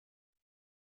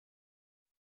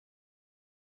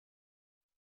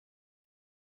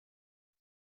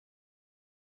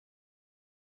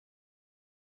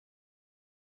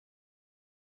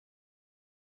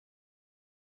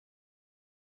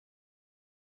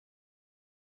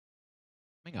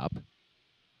Up.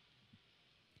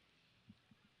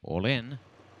 All in.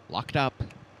 Locked up.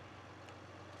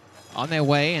 On their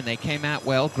way, and they came out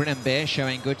well. Grin and Bear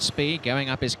showing good speed. Going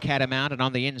up is Catamount, and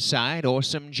on the inside,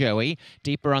 Awesome Joey.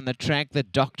 Deeper on the track, the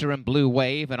Doctor and Blue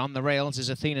Wave, and on the rails is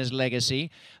Athena's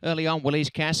Legacy. Early on, Willie's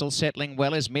Castle settling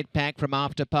well as mid-pack from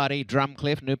After Party.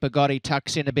 Drumcliff, Nupagotti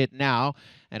tucks in a bit now.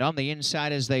 And on the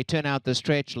inside as they turn out the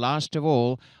stretch, last of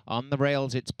all, on the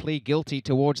rails, it's Plea Guilty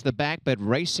towards the back, but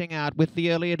racing out with the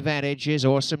early advantage is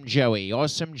Awesome Joey.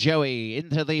 Awesome Joey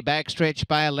into the backstretch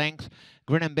by a length.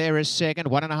 Grin and Bear is second,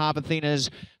 1.5 Athena's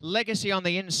Legacy on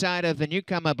the inside of the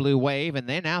newcomer Blue Wave, and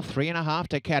they're now 3.5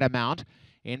 to Catamount.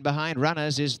 In behind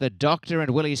runners is the Doctor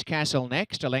and Willie's Castle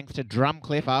next, a length to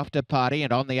Drumcliff After Party,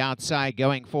 and on the outside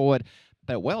going forward,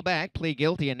 but well back, Plea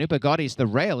Guilty, and Nupagotti's the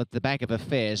rail at the back of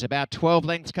affairs. About 12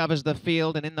 lengths covers the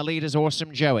field, and in the lead is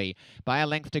Awesome Joey. By a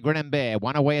length to Grin and Bear,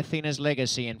 one away Athena's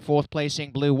Legacy, and fourth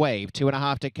placing Blue Wave,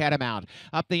 2.5 to Catamount.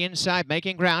 Up the inside,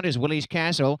 making ground, is Willie's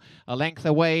Castle. A length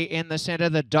away in the centre,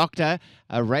 the Doctor.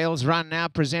 A rails run now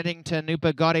presenting to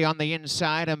Nupagotti on the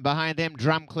inside, and behind them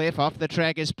Drumcliff. Off the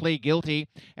track is Plea Guilty,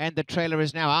 and the trailer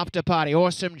is now After Party.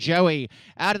 Awesome Joey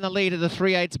out in the lead of the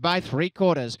 3/8 by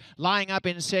 3/4. Lying up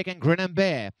in second, Grin and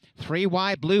Bear. 3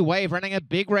 wide, Blue Wave running a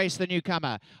big race, the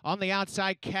newcomer. On the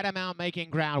outside, Catamount making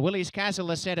ground. Willie's Castle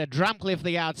the centre, Drumcliff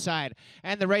the outside.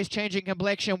 And the race changing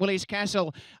complexion, Willie's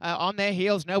Castle on their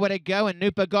heels, nowhere to go, and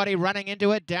Nupagotti running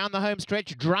into it down the home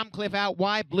stretch. Drumcliff out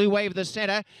wide, Blue Wave the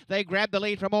centre. They grab the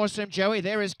lead from Awesome Joey.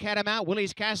 There is Catamount.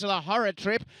 Willie's Castle, a horror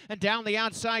trip. And down the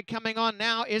outside coming on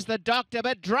now is the Doctor,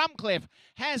 but Drumcliff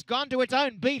has gone to its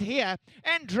own beat here,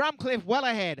 and Drumcliff well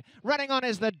ahead. Running on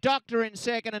is the Doctor in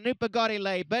second, and Nupagotti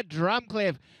late, but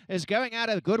Drumcliff is going out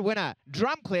a good winner.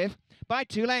 Drumcliff by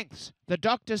 2 lengths. The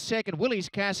Doctor's second, Willie's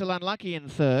Castle unlucky in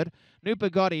third,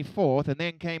 Nupagotti fourth, and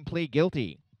then came Plea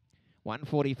Guilty.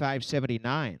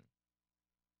 1:45.79.